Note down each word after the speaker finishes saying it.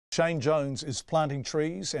Shane Jones is planting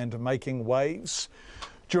trees and making waves.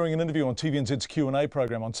 During an interview on TVNZ's Q&A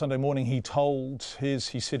program on Sunday morning, he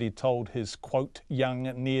said he told his, quote, young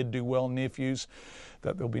ne'er-do-well nephews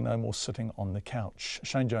that there'll be no more sitting on the couch.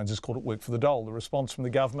 Shane Jones has called it work for the dole. The response from the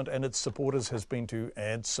government and its supporters has been to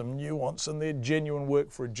add some nuance in there. Genuine work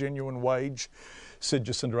for a genuine wage, said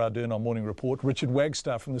Jacinda Ardern on Morning Report. Richard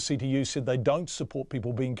Wagstaff from the CTU said they don't support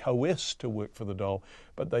people being coerced to work for the dole,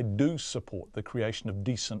 but they do support the creation of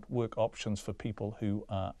decent work options for people who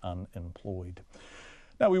are unemployed.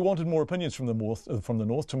 Now, we wanted more opinions from the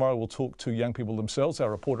north. Tomorrow we'll talk to young people themselves.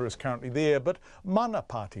 Our reporter is currently there. But Mana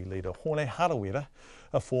Party leader Hone Harawira,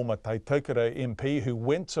 a former Taitaukere MP who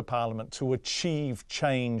went to Parliament to achieve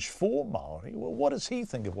change for Māori, well, what does he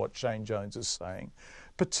think of what Shane Jones is saying,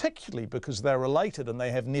 particularly because they're related and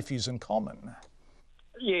they have nephews in common?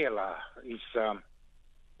 Yeah, his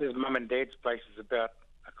mum and dad's place is about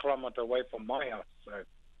a kilometre away from my house, so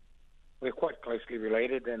we're quite closely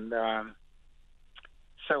related, and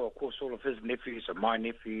so, of course, all of his nephews are my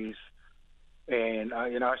nephews, and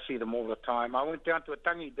I see them all the time. I went down to a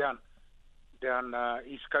tangi down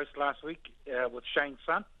East Coast last week with Shane's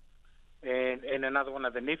son and another one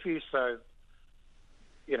of the nephews, so,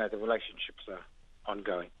 the relationships are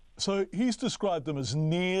ongoing. So he's described them as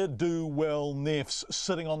ne'er-do-well nefs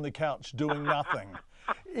sitting on the couch doing nothing.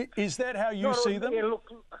 Is that how you see them? Yeah,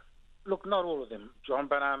 look, not all of them, John,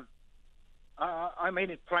 but I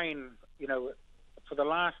made it plain, for the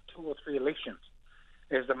last 2 or 3 elections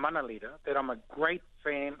as the mana leader, that I'm a great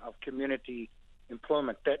fan of community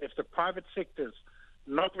employment, that if the private sector's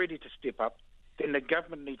not ready to step up, then the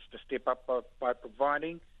government needs to step up by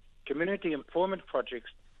providing community employment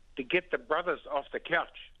projects to get the brothers off the couch.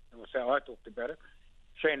 And that's how I talked about it.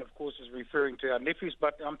 Shane, of course, is referring to our nephews,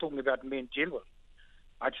 but I'm talking about men generally.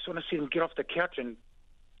 I just want to see them get off the couch and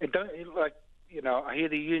don't, I hear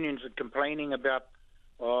the unions are complaining about,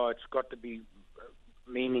 it's got to be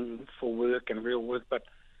meaningful work and real work, but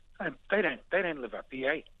they don't live up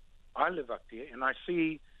here. I live up here, and I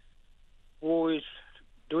see boys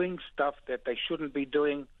doing stuff that they shouldn't be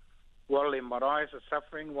doing while their maraes are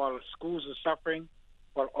suffering, while schools are suffering,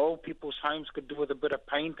 while old people's homes could do with a bit of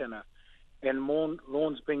paint and more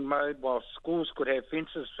lawns being mowed, while schools could have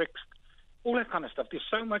fences fixed, all that kind of stuff. There's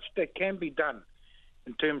so much that can be done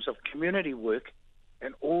in terms of community work,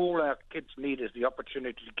 and all our kids need is the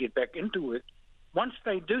opportunity to get back into work. Once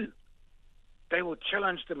they do, they will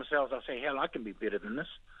challenge themselves. They'll say, hell, I can be better than this.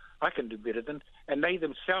 I can do better than... And they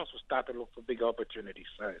themselves will start to look for big opportunities.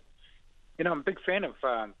 So, I'm a big fan of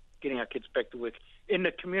getting our kids back to work in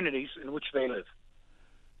the communities in which they live.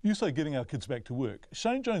 You say getting our kids back to work.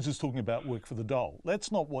 Shane Jones is talking about work for the dole.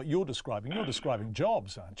 That's not what you're describing. You're describing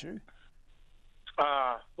jobs, aren't you?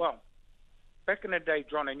 Well, back in the day,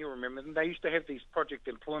 John, and you remember, they used to have these project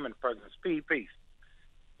employment programs, PEPs,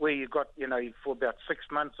 where you got, for about 6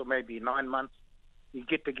 months or maybe 9 months, you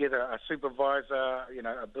get together a supervisor,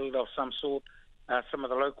 a builder of some sort, some of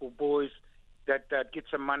the local boys that get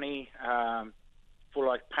some money for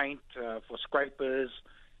like paint, for scrapers,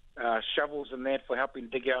 shovels and that for helping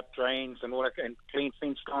dig out drains and all that, and clean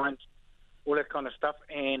fence lines, all that kind of stuff.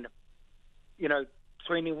 And,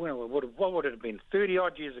 20, what would it have been,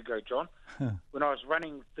 30-odd years ago, John, when I was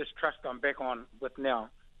running this trust I'm back on with now,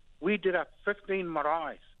 we did up 15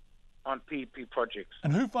 maraes on PEP projects.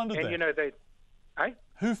 And who funded that? And,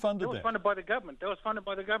 Who funded that? That was funded by the government. That was funded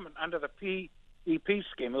by the government under the PEP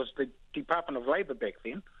scheme. It was the Department of Labour back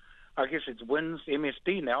then. I guess it's WINS,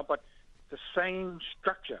 MSD now, but the same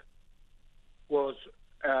structure was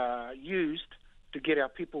used to get our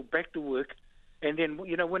people back to work. And then,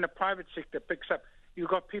 when the private sector picks up, you've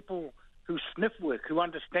got people who sniff work, who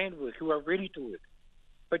understand work, who are ready to work.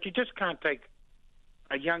 But you just can't take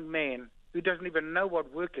a young man who doesn't even know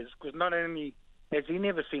what work is, because not only has he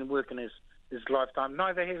never seen work in his lifetime,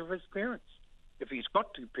 neither have his parents, if he's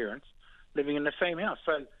got 2 parents living in the same house.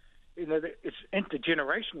 So, it's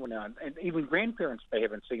intergenerational now, and even grandparents, they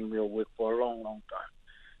haven't seen real work for a long, long time.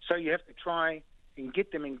 So you have to try and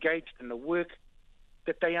get them engaged in the work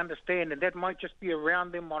that they understand, and that might just be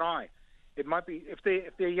around their marae. It might be, if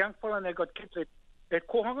they're a young fella and they've got kids at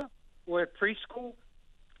kohanga or at preschool,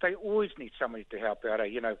 they always need somebody to help out,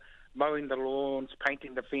 mowing the lawns,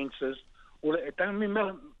 painting the fences. It doesn't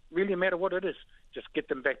really matter what it is. Just get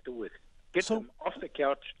them back to work. Get them off the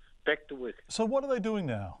couch, back to work. So what are they doing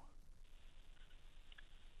now?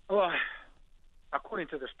 Well, according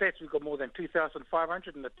to the stats, we've got more than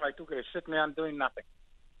 2,500 in the Taitaukere sitting around doing nothing.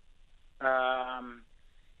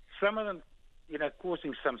 Some of them,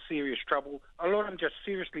 causing some serious trouble. A lot of them just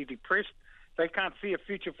seriously depressed. They can't see a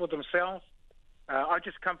future for themselves. I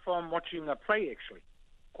just come from watching a play, actually,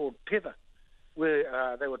 called Tether,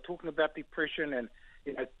 where they were talking about depression and,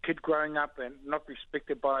 you know, kid growing up and not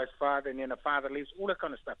respected by his father, and then a father leaves, all that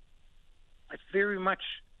kind of stuff. It's very much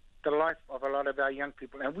the life of a lot of our young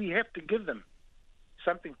people, and we have to give them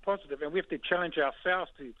something positive, and we have to challenge ourselves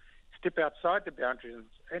to step outside the boundaries.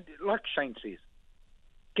 And like Shane says,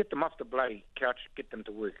 get them off the bloody couch, get them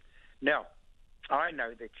to work. Now, I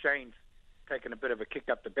know that Shane's taken a bit of a kick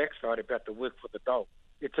up the backside about the work for the dole.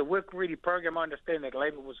 It's a work-ready program. I understand that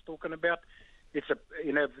Labor was talking about. It's a,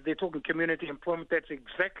 you know, they're talking community employment. That's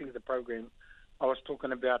exactly the program I was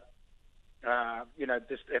talking about. You know, at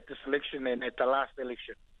this election and at the last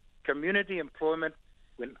election, community employment.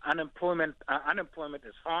 When unemployment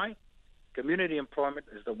is high, community employment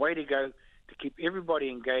is the way to go to keep everybody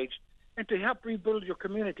engaged and to help rebuild your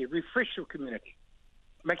community, refresh your community,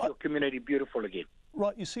 make your community beautiful again.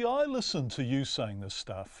 Right, you see, I listen to you saying this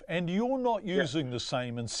stuff, and you're not using the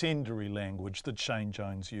same incendiary language that Shane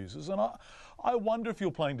Jones uses. And I wonder if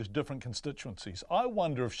you're playing to different constituencies. I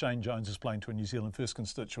wonder if Shane Jones is playing to a New Zealand First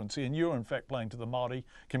constituency and you're in fact playing to the Māori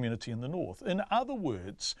community in the north. In other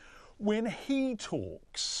words, when he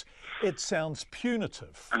talks, it sounds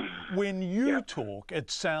punitive. When you talk, it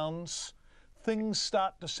sounds, things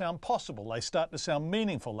start to sound possible. They start to sound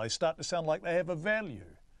meaningful. They start to sound like they have a value.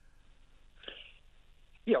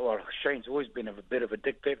 Yeah, well, Shane's always been a bit of a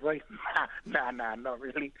dick that way. No, not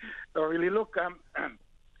really. Not really. Look,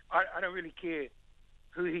 I don't really care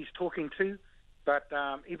who he's talking to, but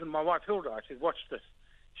even my wife Hilda, I said, watch this.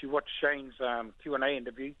 She watched Shane's Q&A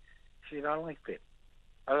interview. She said, I like that.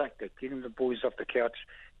 I like that, getting the boys off the couch,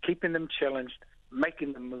 keeping them challenged,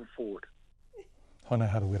 making them move forward. Hone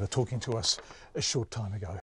Harawira talking to us a short time ago.